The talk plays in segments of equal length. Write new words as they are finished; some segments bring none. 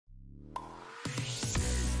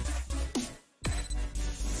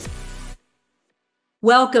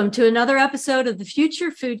Welcome to another episode of the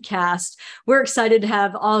FutureFoodCast. We're excited to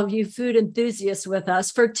have all of you food enthusiasts with us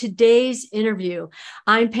for today's interview.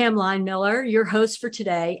 I'm Pam Miller, your host for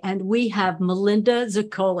today, and we have Melinda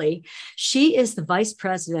Zoccoli. She is the Vice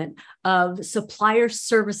President of Supplier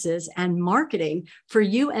Services and Marketing for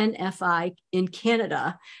UNFI in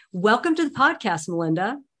Canada. Welcome to the podcast,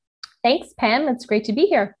 Melinda. Thanks, Pam. It's great to be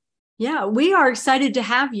here. Yeah, we are excited to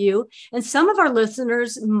have you. And some of our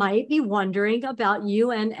listeners might be wondering about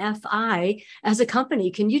UNFI as a company.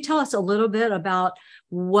 Can you tell us a little bit about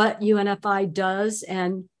what UNFI does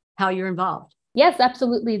and how you're involved? Yes,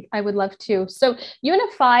 absolutely. I would love to. So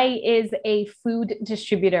UNFI is a food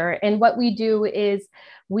distributor. And what we do is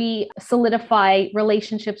we solidify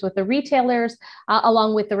relationships with the retailers,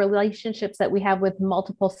 along with the relationships that we have with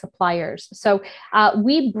multiple suppliers. So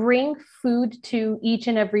we bring food to each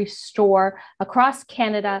and every store across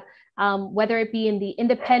Canada, whether it be in the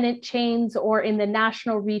independent chains or in the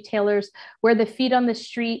national retailers, where the feet on the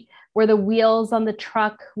street, where the wheels on the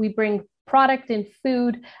truck, we bring product and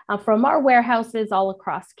food from our warehouses all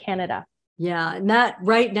across Canada. Yeah, and that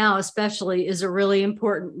right now especially is a really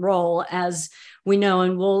important role, as we know,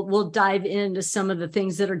 and we'll dive into some of the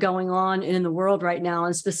things that are going on in the world right now,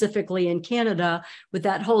 and specifically in Canada with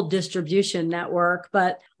that whole distribution network.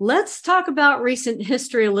 But let's talk about recent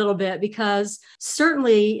history a little bit, because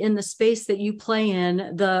certainly in the space that you play in,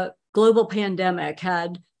 the global pandemic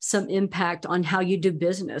had some impact on how you do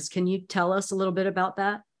business. Can you tell us a little bit about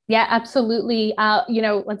that? Yeah, absolutely.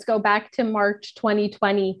 Let's go back to March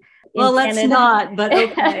 2020. Well, let's Canada. not, but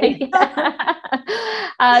okay.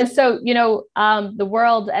 The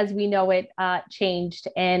world as we know it changed,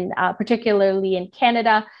 and particularly in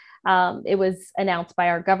Canada, it was announced by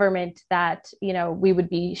our government that, we would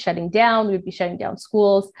be shutting down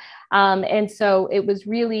schools. And so it was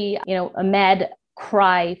really, a mad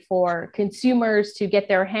cry for consumers to get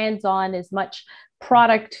their hands on as much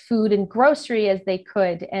product, food, and grocery as they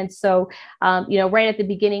could. And so, right at the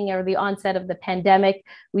beginning or the onset of the pandemic,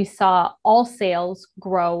 we saw all sales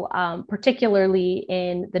grow, particularly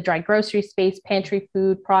in the dry grocery space, pantry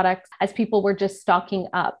food products, as people were just stocking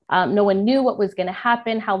up. No one knew what was going to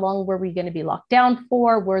happen. How long were we going to be locked down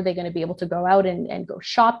for? Were they going to be able to go out and go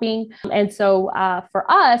shopping? And so for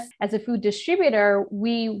us as a food distributor,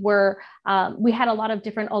 we had a lot of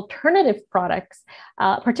different alternative products,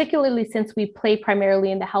 particularly since we play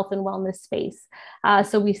primarily in the health and wellness space.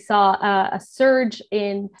 So we saw a surge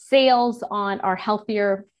in sales on our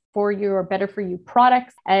healthier for you or better for you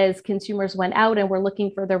products as consumers went out and were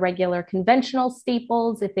looking for their regular conventional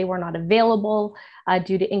staples. If they were not available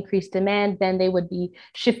due to increased demand, then they would be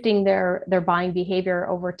shifting their buying behavior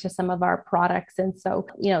over to some of our products. And so,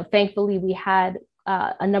 thankfully we had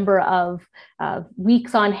a number of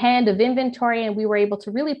weeks on hand of inventory, and we were able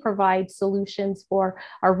to really provide solutions for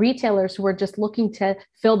our retailers who were just looking to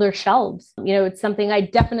fill their shelves. It's something I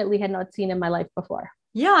definitely had not seen in my life before.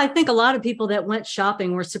 Yeah, I think a lot of people that went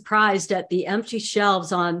shopping were surprised at the empty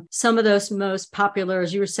shelves on some of those most popular,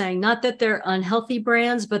 as you were saying, not that they're unhealthy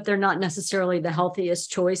brands, but they're not necessarily the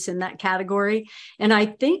healthiest choice in that category. And I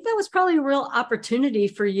think that was probably a real opportunity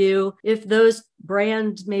for you if those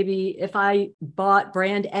brands, maybe if I bought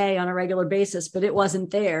brand A on a regular basis, but it wasn't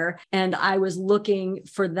there, and I was looking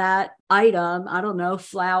for that item, I don't know,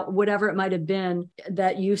 flour, whatever it might have been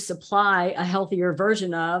that you supply a healthier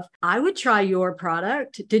version of, I would try your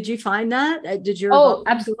product. Did you find that? Did your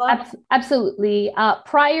absolutely.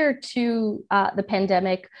 Prior to the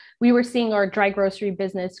pandemic, we were seeing our dry grocery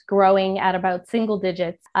business growing at about single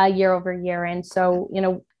digits year over year. And so,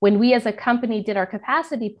 when we as a company did our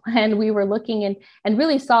capacity plan, we were looking and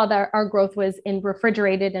really saw that our growth was in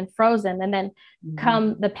refrigerated and frozen. And then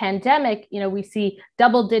come the pandemic, we see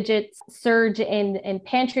double digits surge in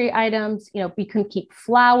pantry items. We couldn't keep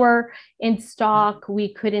flour in stock.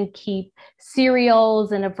 We couldn't keep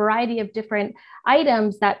cereals and a variety of different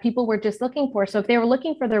items that people were just looking for. So if they were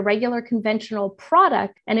looking for their regular conventional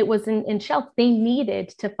product and it was in shelf, they needed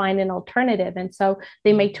to find an alternative. And so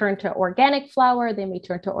they may turn to organic flour, they may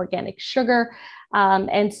turn to organic sugar.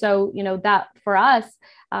 And so, that for us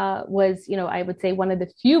was, I would say one of the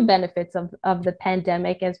few benefits of the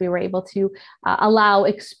pandemic, as we were able to allow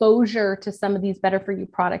exposure to some of these better for you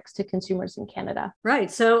products to consumers in Canada. Right.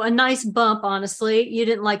 So a nice bump, honestly. You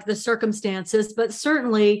didn't like the circumstances, but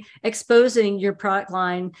certainly exposing your product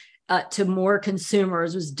line to more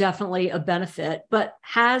consumers was definitely a benefit. But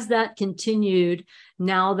has that continued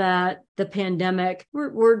now that the pandemic,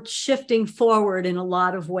 we're shifting forward in a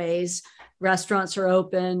lot of ways? restaurants are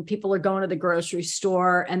open, people are going to the grocery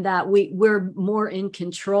store, and that we're more in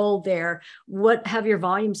control there. What have your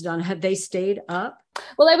volumes done? Have they stayed up?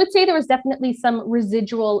 Well, I would say there was definitely some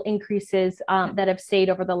residual increases that have stayed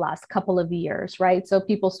over the last couple of years, right? So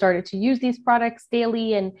people started to use these products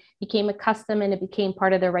daily and became accustomed, and it became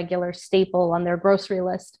part of their regular staple on their grocery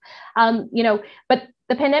list. But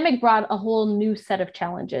the pandemic brought a whole new set of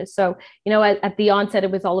challenges. So, at the onset,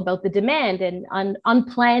 it was all about the demand and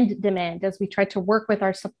unplanned demand as we tried to work with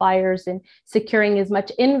our suppliers in securing as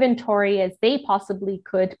much inventory as they possibly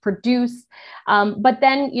could produce. But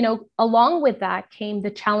then, along with that came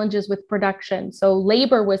the challenges with production. So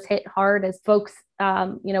labor was hit hard as folks,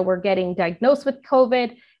 were getting diagnosed with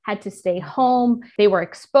COVID, had to stay home. They were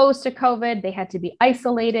exposed to COVID. They had to be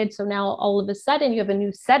isolated. So now all of a sudden you have a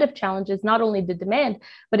new set of challenges, not only the demand,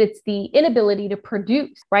 but it's the inability to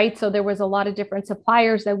produce, right? So there was a lot of different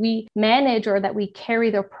suppliers that we manage or that we carry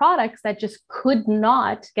their products that just could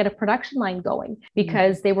not get a production line going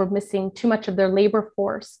because they were missing too much of their labor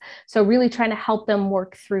force. So really trying to help them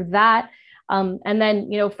work through that. And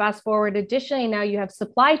then, fast forward, additionally, now you have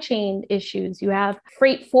supply chain issues. You have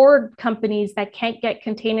freight forward companies that can't get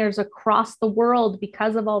containers across the world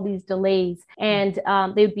because of all these delays. And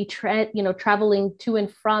they would be, traveling to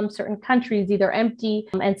and from certain countries, either empty.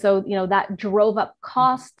 And so, that drove up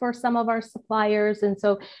costs for some of our suppliers. And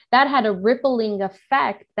so that had a rippling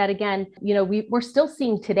effect that, again, we're still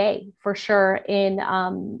seeing today for sure in,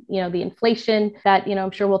 the inflation that,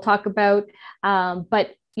 I'm sure we'll talk about.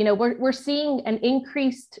 But we're seeing an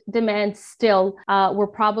increased demand still. We're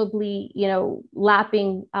probably,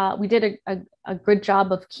 lapping. We did a good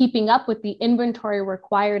job of keeping up with the inventory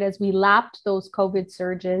required as we lapped those COVID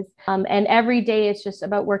surges. And every day it's just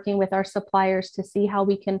about working with our suppliers to see how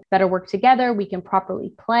we can better work together. We can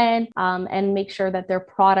properly plan and make sure that their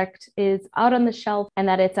product is out on the shelf and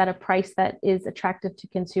that it's at a price that is attractive to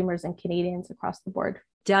consumers and Canadians across the board.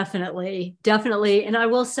 Definitely. And I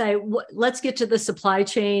will say, let's get to the supply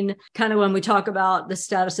chain kind of when we talk about the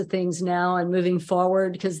status of things now and moving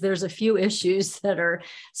forward, because there's a few issues that are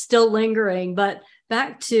still lingering. But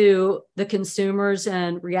back to the consumers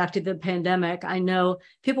and reacting to the pandemic, I know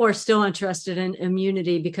people are still interested in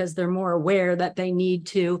immunity because they're more aware that they need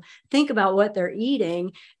to think about what they're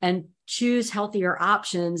eating and choose healthier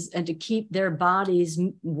options and to keep their bodies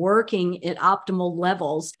working at optimal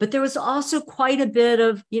levels. But there was also quite a bit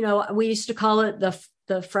of, we used to call it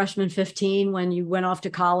the freshman 15 when you went off to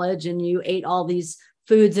college and you ate all these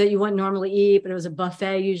foods that you wouldn't normally eat, but it was a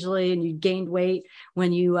buffet usually, and you gained weight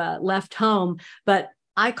when you left home. But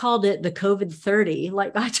I called it the COVID 30.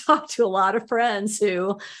 Like, I talked to a lot of friends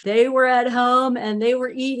who they were at home and they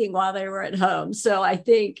were eating while they were at home. So I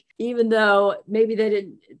think even though maybe they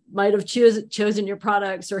might have chosen your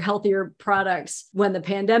products or healthier products when the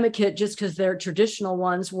pandemic hit, just because their traditional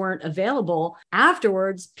ones weren't available,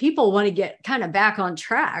 afterwards, people want to get kind of back on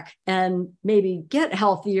track and maybe get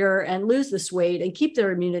healthier and lose this weight and keep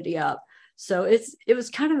their immunity up. So it was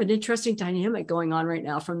kind of an interesting dynamic going on right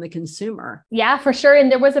now from the consumer. Yeah, for sure.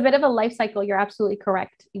 And there was a bit of a life cycle. You're absolutely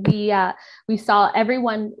correct. We saw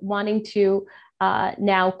everyone wanting to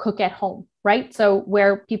now cook at home, right? So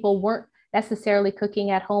where people weren't necessarily cooking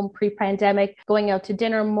at home pre-pandemic, going out to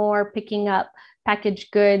dinner more, picking up packaged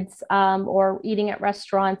goods or eating at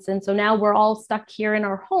restaurants. And so now we're all stuck here in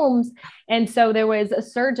our homes. And so there was a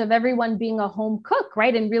surge of everyone being a home cook,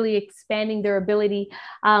 right? And really expanding their ability.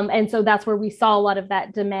 And so that's where we saw a lot of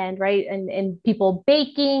that demand, right? And people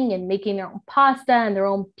baking and making their own pasta and their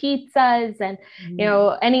own pizzas. And,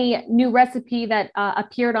 any new recipe that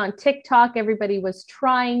appeared on TikTok, everybody was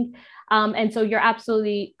trying. And so you're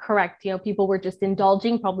absolutely correct. People were just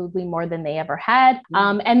indulging probably more than they ever had.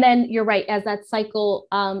 And then you're right, as that cycle,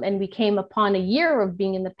 and we came upon a year of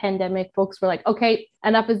being in the pandemic, folks were like, okay,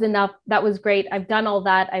 enough is enough. That was great. I've done all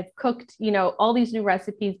that. I've cooked, all these new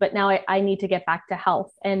recipes, but now I need to get back to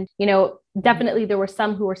health. And, definitely there were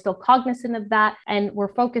some who were still cognizant of that. And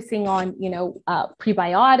we're focusing on,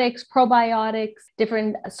 prebiotics, probiotics,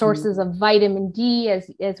 different sources of vitamin D as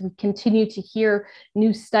we continue to hear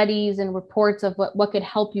new studies and reports of what could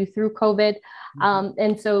help you through COVID.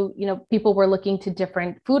 And so, people were looking to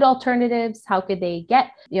different food alternatives. How could they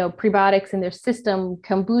get, prebiotics in their system,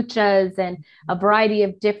 kombuchas, and a variety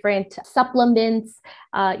of different supplements.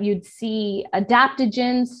 You'd see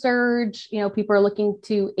adaptogens surge. People are looking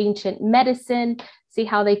to ancient medicine, see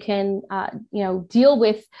how they can, deal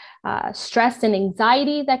with stress and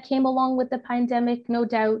anxiety that came along with the pandemic, no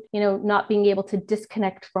doubt, not being able to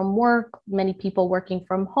disconnect from work, many people working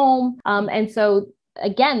from home. And so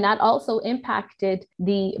again, that also impacted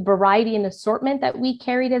the variety and assortment that we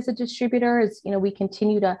carried as a distributor. As we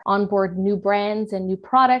continue to onboard new brands and new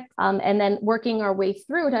products, and then working our way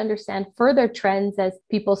through to understand further trends as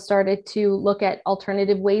people started to look at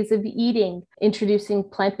alternative ways of eating, introducing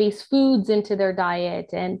plant-based foods into their diet,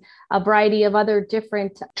 and a variety of other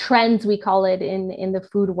different trends, we call it, in the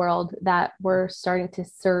food world that were starting to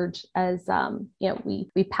surge as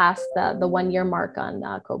we passed the 1 year mark on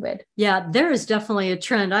COVID. Yeah, there is definitely a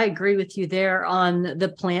trend. I agree with you there on the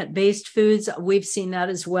plant-based foods. We've seen that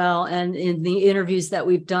as well. And in the interviews that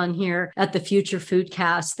we've done here at the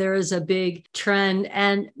FutureFoodCast, there is a big trend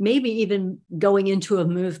and maybe even going into a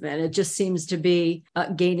movement. It just seems to be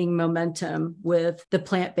gaining momentum with the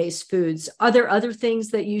plant-based foods. Are there other things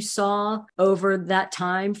that you saw over that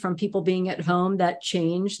time from people being at home that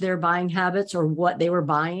changed their buying habits or what they were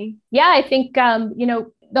buying? Yeah, I think,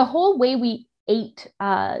 the whole way we ate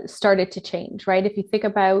started to change, right? If you think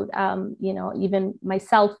about, even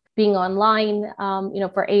myself being online,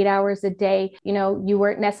 for 8 hours a day, you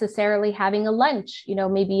weren't necessarily having a lunch.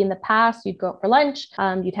 Maybe in the past you'd go out for lunch,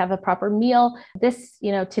 you'd have a proper meal. This,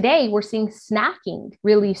 today we're seeing snacking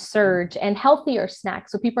really surge and healthier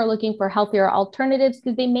snacks. So people are looking for healthier alternatives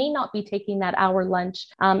because they may not be taking that hour lunch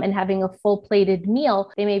and having a full plated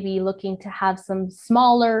meal. They may be looking to have some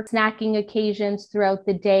smaller snacking occasions throughout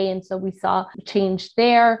the day. And so we saw change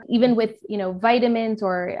there, even with, vitamins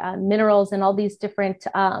or minerals and all these different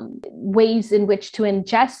ways in which to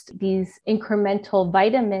ingest these incremental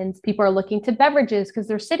vitamins. People are looking to beverages because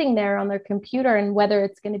they're sitting there on their computer, and whether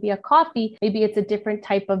it's going to be a coffee, maybe it's a different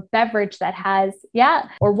type of beverage that has,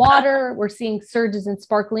 or water. We're seeing surges in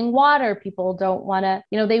sparkling water. People don't want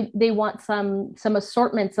to, they want some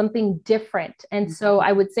assortment, something different. And so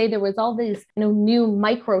I would say there was all these, new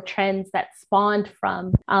micro trends that spawned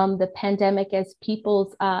from the pandemic as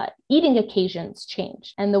people's eating occasions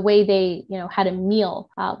changed, and the way they, had a meal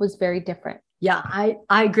was very different. Yeah,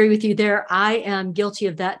 I agree with you there. I am guilty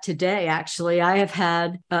of that today, actually. I have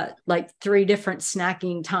had like 3 different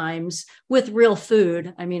snacking times with real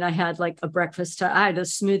food. I mean, I had like a breakfast. I had a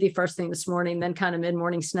smoothie first thing this morning, then kind of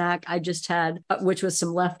mid-morning snack. I just had, which was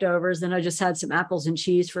some leftovers. Then I just had some apples and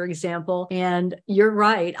cheese, for example. And you're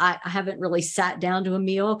right. I haven't really sat down to a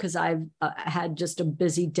meal because I've had just a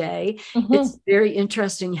busy day. Mm-hmm. It's very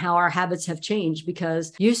interesting how our habits have changed,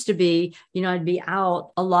 because used to be, I'd be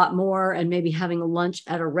out a lot more and maybe having a lunch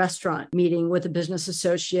at a restaurant, meeting with a business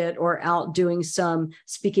associate, or out doing some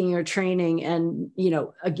speaking or training. And,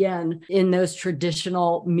 again, in those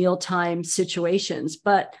traditional mealtime situations,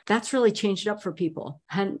 but that's really changed it up for people.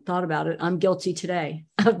 I hadn't thought about it. I'm guilty today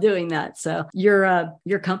of doing that. So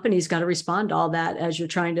your company's got to respond to all that as you're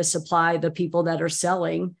trying to supply the people that are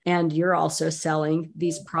selling, and you're also selling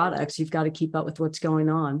these products. You've got to keep up with what's going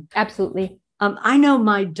on. Absolutely. I know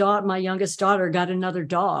my youngest daughter got another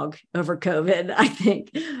dog over COVID. I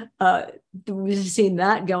think we've seen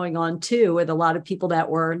that going on too, with a lot of people that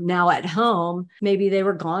were now at home. Maybe they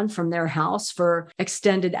were gone from their house for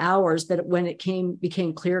extended hours, but when it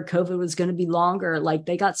became clear COVID was going to be longer, like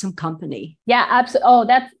they got some company. Yeah, absolutely. Oh,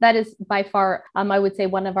 that is by far, I would say,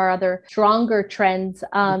 one of our other stronger trends.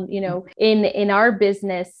 In our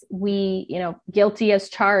business, we, guilty as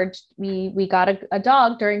charged. We got a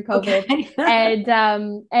dog during COVID. Okay.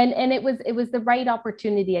 And it was the right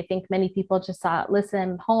opportunity. I think many people just thought,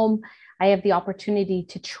 listen, home, I have the opportunity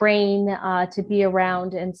to train, to be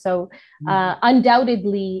around. And so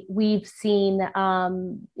undoubtedly, we've seen,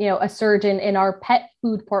 a surge in our pet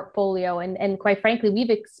food portfolio. And quite frankly, we've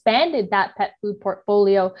expanded that pet food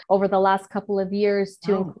portfolio over the last couple of years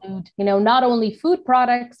to include, not only food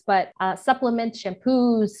products, but supplements,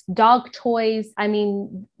 shampoos, dog toys. I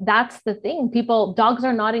mean, that's the thing. Dogs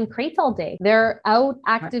are not in crates all day. They're out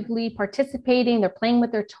actively participating. They're playing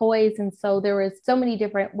with their toys. And so there was so many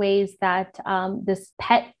different ways that this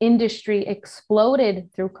pet industry exploded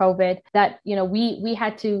through COVID that, we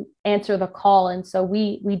had to answer the call. And so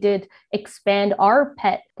we did expand our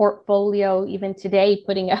pet portfolio even today,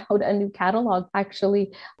 putting out a new catalog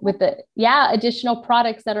actually with additional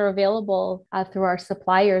products that are available through our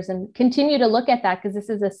suppliers, and continue to look at that because this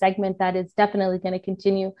is a segment that is definitely going to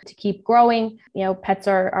continue to keep growing. Pets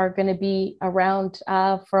are going to be around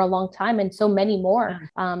for a long time, and so many more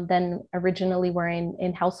than originally were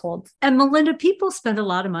in households. And Melinda, people spend a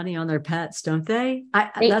lot of money on their pets, don't they?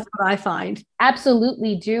 That's what I find.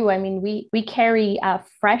 Absolutely do. I mean, we carry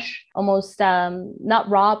fresh, almost not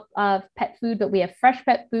raw pet food, but we have fresh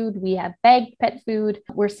pet food. We have bagged pet food.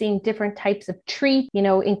 We're seeing different types of treats,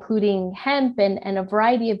 including hemp and a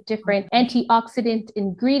variety of different antioxidant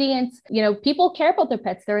ingredients. People care about their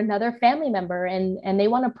pets. They're another family member, and they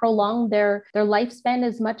want to prolong their lifespan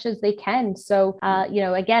as much as they can. So,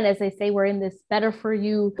 again, as I say, we're in this better for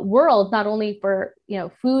you world, not only for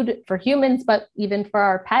food for humans, but even for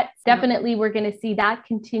our pets. Definitely, we're going to see that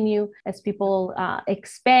continue as people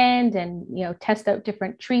expand and test out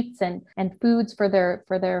different treats and foods for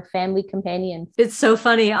their family companions. It's so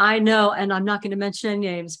funny. I know, and I'm not going to mention any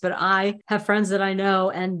names, but I have friends that I know,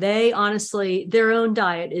 and they honestly, their own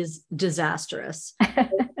diet is disastrous.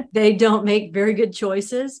 They don't make very good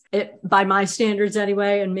choices, by my standards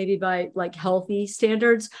anyway, and maybe by like healthy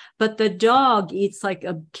standards. But the dog eats like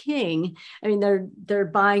a king. I mean, they're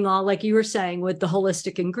buying all, like you were saying, with the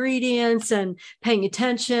holistic ingredients and paying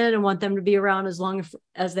attention and want them to be around as long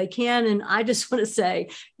as they can. And I just want to say,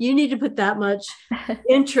 you need to put that much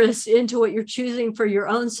interest into what you're choosing for your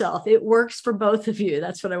own self. It works for both of you.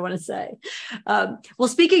 That's what I want to say. Well,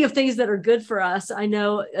 speaking of things that are good for us, I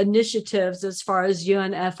know initiatives as far as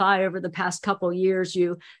UNFI over the past couple of years,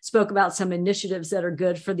 you spoke about some initiatives that are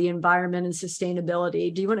good for the environment and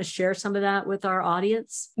sustainability. Do you want to share some of that with our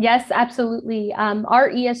audience? Yes, absolutely. Our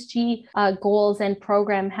ESG goals and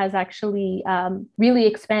program has actually really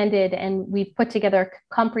expanded, and we've put together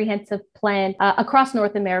a comprehensive plan across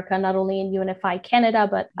North America, not only in UNFI Canada,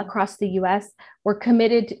 but across the US. We're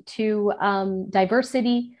committed to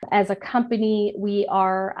diversity. As a company, we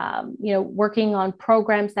are working on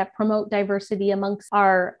programs that promote diversity amongst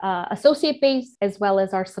our associate base as well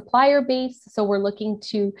as our supplier base. So we're looking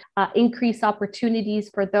to increase opportunities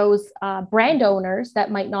for those brand owners that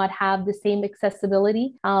might not have the same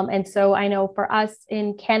accessibility. And so I know for us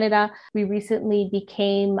in Canada, we recently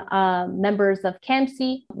became members of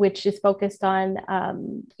CAMC, which is focused on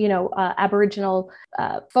Aboriginal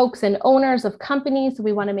folks and owners of companies.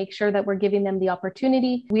 We want to make sure that we're giving them the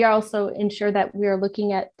opportunity. We are also ensure that we are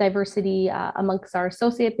looking at diversity amongst our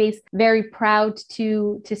associate base. Very proud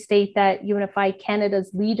to state that UNFI Canada's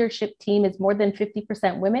leadership team is more than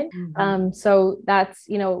 50% women. Mm-hmm. So that's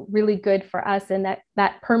really good for us, and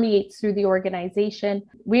that permeates through the organization.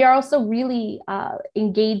 We are also really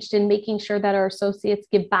engaged in making sure that our associates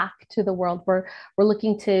give back to the world. We're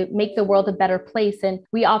looking to make the world a better place, and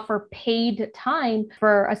we offer paid time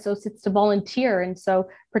for associates to volunteer. And so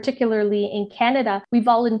particularly in Canada, we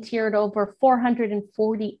volunteered over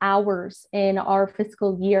 440 hours in our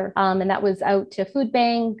fiscal year. And that was out to food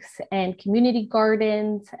banks and community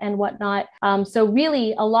gardens and whatnot. So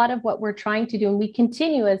really a lot of what we're trying to do, and we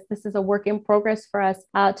continue as this is a work in progress for us,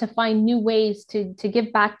 to find new ways to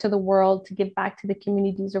give back to the world, to give back to the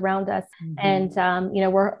communities around us. Mm-hmm.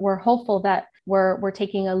 And, we're hopeful that we're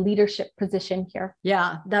taking a leadership position here.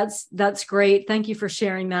 Yeah, that's great. Thank you for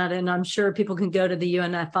sharing that. And I'm sure people can go to the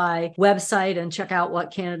UNFI website and check out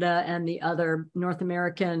what Canada and the other North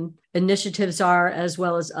American initiatives are, as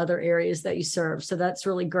well as other areas that you serve. So that's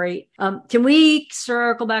really great. Can we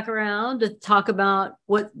circle back around to talk about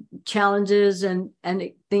what challenges and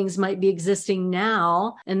things might be existing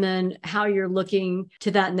now, and then how you're looking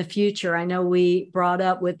to that in the future? I know we brought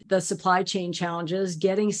up with the supply chain challenges,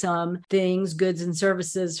 getting some things, goods and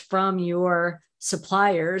services from your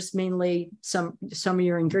suppliers, mainly some of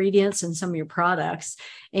your ingredients and some of your products.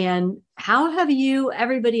 And how have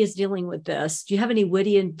everybody is dealing with this? Do you have any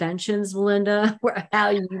witty inventions, Melinda,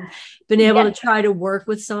 how you've been able to try to work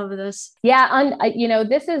with some of this? Yeah,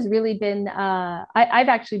 this has really been, I've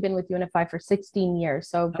actually been with UNFI for 16 years.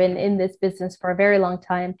 So I've been in this business for a very long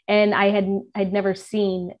time. And I'd never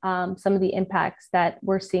seen some of the impacts that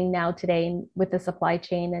we're seeing now today with the supply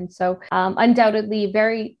chain. And so undoubtedly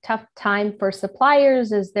very tough time for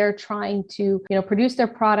suppliers as they're trying to, produce their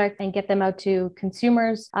product and get them out to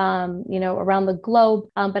consumers, around the globe.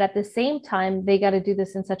 But at the same time, they got to do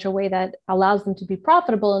this in such a way that allows them to be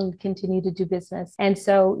profitable and continue to do business. And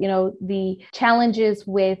so, the challenges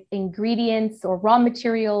with ingredients or raw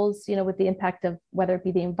materials, with the impact of whether it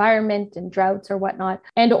be the environment and droughts or whatnot,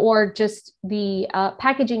 and or just the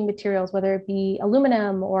packaging materials, whether it be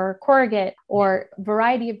aluminum or corrugate or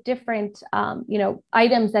variety of different,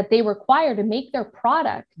 items that they require to make their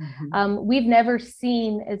product. Mm-hmm. We've never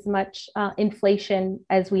seen as much inflation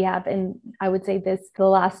as we have in in, I would say this, the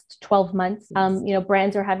last 12 months.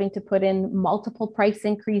 Brands are having to put in multiple price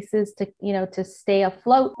increases to stay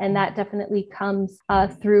afloat. And that definitely comes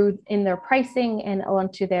through in their pricing and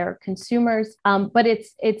onto their consumers. But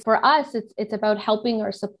it's for us, it's about helping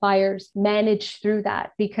our suppliers manage through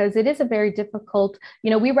that, because it is a very difficult,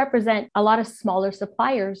 we represent a lot of smaller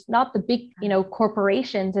suppliers, not the big,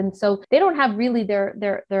 corporations. And so they don't have really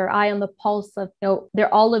their eye on the pulse of,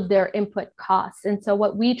 all of their input costs. And so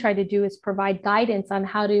what we try to do is provide guidance on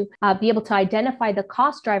how to be able to identify the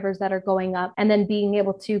cost drivers that are going up, and then being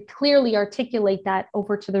able to clearly articulate that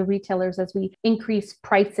over to the retailers as we increase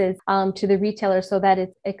prices to the retailers so that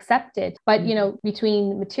it's accepted. But,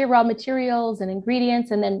 between raw materials and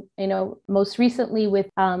ingredients, and then, most recently with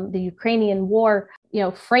the Ukrainian war,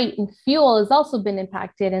 freight and fuel has also been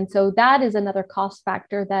impacted. And so that is another cost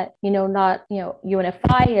factor that,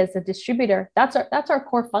 UNFI as a distributor, that's our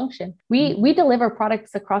core function. We deliver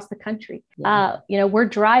products across the country. We're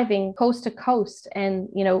driving coast to coast, and,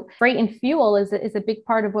 freight and fuel is a big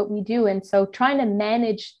part of what we do. And so trying to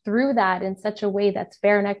manage through that in such a way that's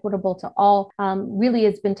fair and equitable to all really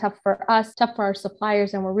has been tough for us, tough for our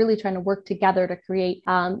suppliers. And we're really trying to work together to create,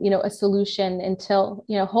 a solution until,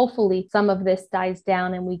 hopefully some of this dies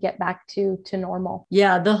down and we get back to normal.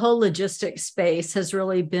 Yeah, the whole logistics space has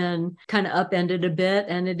really been kind of upended a bit,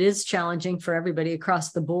 and it is challenging for everybody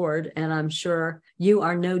across the board. And I'm sure you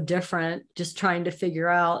are no different, just trying to figure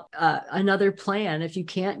out another plan. If you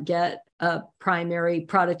can't get a primary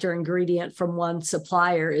product or ingredient from one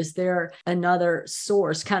supplier, is there another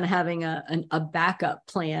source? Kind of having a backup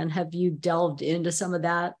plan. Have you delved into some of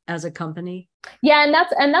that as a company? Yeah, and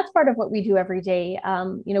that's part of what we do every day.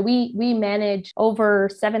 We manage over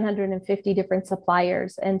 750 different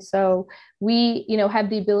suppliers, and so we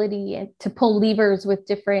have the ability to pull levers with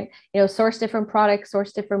different, source different products,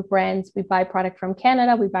 source different brands. We buy product from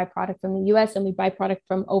Canada, we buy product from the US, and we buy product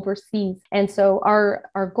from overseas. And so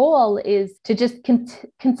our goal is to just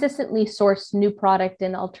consistently source new product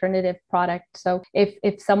and alternative product. So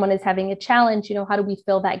if someone is having a challenge, how do we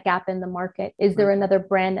fill that gap in the market? Is there another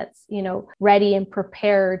brand that's ready and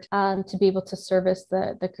prepared to be able to service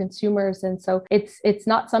the consumers? And so it's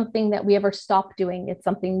not something that we ever stop doing. It's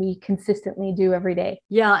something we consistently do every day.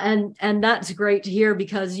 Yeah, and that's great to hear,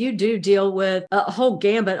 because you do deal with a whole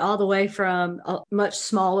gambit, all the way from much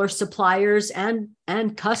smaller suppliers and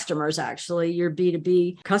customers. Actually, your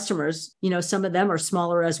B2B customers, some of them are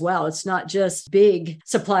smaller as well. It's not just big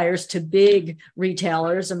suppliers to big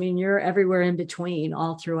retailers. I mean, you're everywhere in between,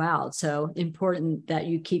 all throughout. So important that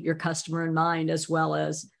you keep your customer in mind as well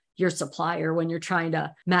as your supplier when you're trying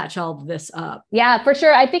to match all of this up. Yeah, for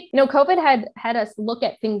sure. I think, COVID had us look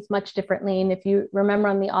at things much differently. And if you remember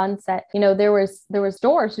on the onset, there was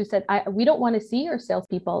stores who said, we don't want to see your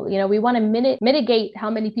salespeople. We want to mitigate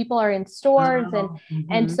how many people are in stores.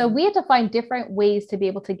 And so we had to find different ways to be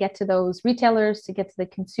able to get to those retailers, to get to the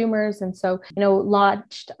consumers. And so,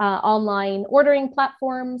 launched online ordering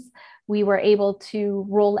platforms. We were able to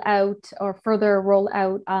further roll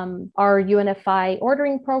out our UNFI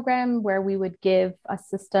ordering program, where we would give a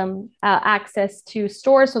system access to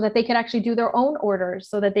stores so that they could actually do their own orders,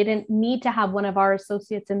 so that they didn't need to have one of our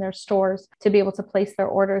associates in their stores to be able to place their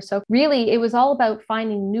orders. So really, it was all about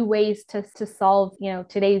finding new ways to solve,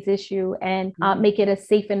 today's issue and make it a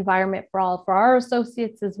safe environment for our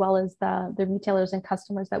associates, as well as the retailers and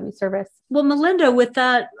customers that we service. Well, Melinda, with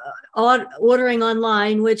that ordering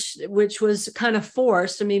online, which was kind of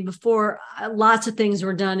forced. I mean, before, lots of things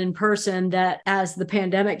were done in person, that as the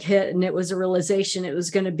pandemic hit and it was a realization it was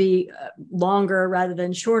going to be longer rather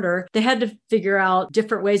than shorter, they had to figure out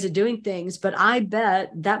different ways of doing things. But I bet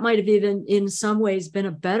that might have even in some ways been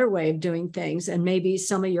a better way of doing things. And maybe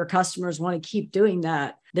some of your customers want to keep doing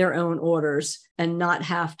that, their own orders, and not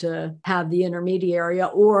have to have the intermediary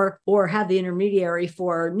or have the intermediary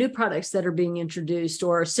for new products that are being introduced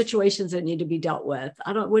or situations that need to be dealt with.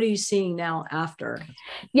 What are you seeing now after?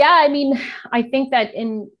 Yeah, I mean, I think that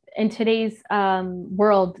in today's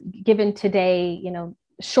world, given today,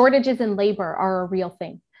 shortages in labor are a real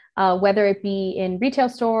thing. Whether it be in retail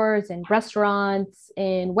stores, in restaurants,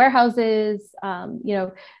 in warehouses,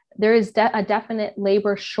 there is a definite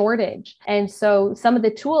labor shortage. And so some of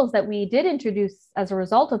the tools that we did introduce as a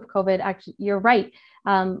result of COVID, actually, you're right,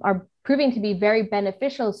 are proving to be very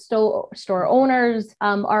beneficial. Store owners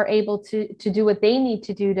are able to do what they need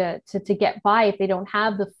to do to get by if they don't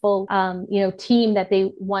have the full team that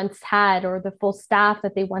they once had, or the full staff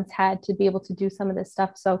that they once had to be able to do some of this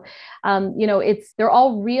stuff. So they're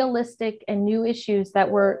all realistic and new issues that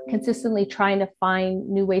we're consistently trying to find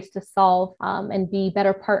new ways to solve, and be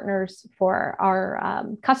better partners for our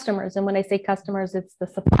customers. And when I say customers, it's the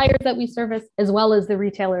suppliers that we service as well as the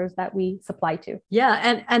retailers that we supply to.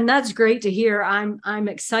 Yeah, and that's great to hear. I'm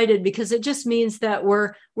excited because it just means that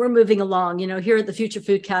we're moving along. Here at the Future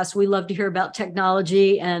Foodcast, we love to hear about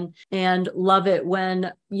technology and love it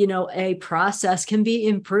when a process can be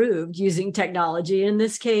improved using technology. In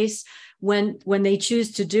this case, when they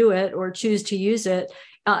choose to do it or choose to use it.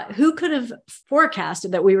 Who could have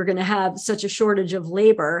forecasted that we were going to have such a shortage of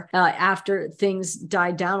labor after things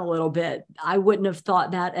died down a little bit? I wouldn't have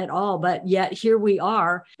thought that at all, but yet here we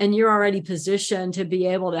are, and you're already positioned to be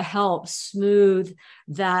able to help smooth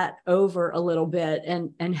that over a little bit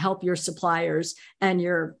and help your suppliers and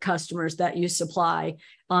your customers that you supply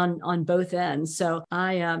on both ends. So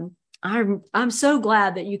I'm so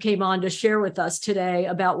glad that you came on to share with us today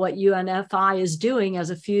about what UNFI is doing as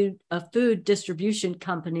a food distribution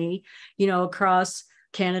company, across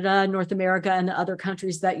Canada, North America, and the other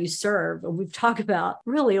countries that you serve. And we've talked about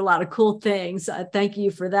really a lot of cool things. Thank you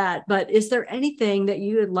for that. But is there anything that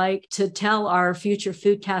you would like to tell our Future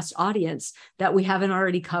Foodcast audience that we haven't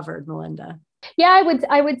already covered, Melinda? Yeah,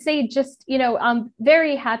 I would say just, I'm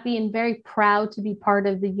very happy and very proud to be part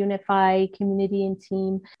of the UNFI community and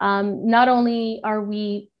team. Not only are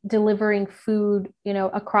we delivering food,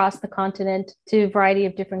 across the continent to a variety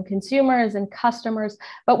of different consumers and customers,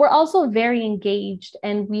 but we're also very engaged,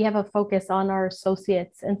 and we have a focus on our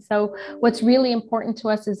associates. And so what's really important to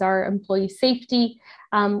us is our employee safety.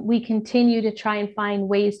 We continue to try and find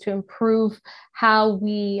ways to improve how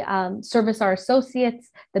we service our associates,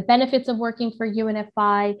 the benefits of working for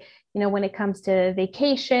UNFI, when it comes to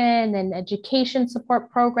vacation and education support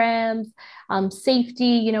programs,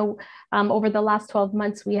 safety. Over the last 12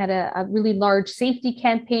 months, we had a really large safety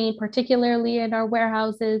campaign, particularly in our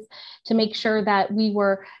warehouses, to make sure that we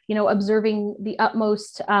were, observing the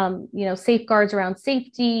utmost, safeguards around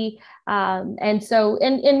safety. And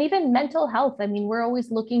even mental health. I mean, we're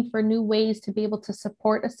always looking for new ways to be able to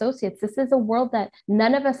support associates. This is a world that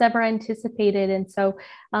none of us ever anticipated. And so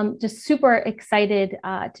just super excited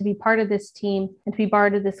to be part of this team and to be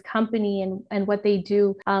part of this company and what they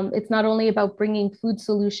do. It's not only about bringing food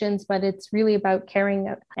solutions, but it's really about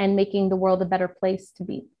caring and making the world a better place to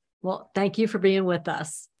be. Well, thank you for being with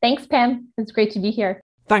us. Thanks, Pam. It's great to be here.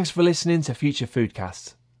 Thanks for listening to Future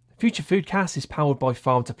Foodcast. Future Foodcast is powered by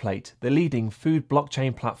Farm to Plate, the leading food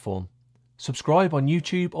blockchain platform. Subscribe on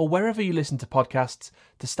YouTube or wherever you listen to podcasts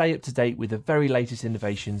to stay up to date with the very latest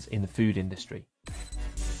innovations in the food industry.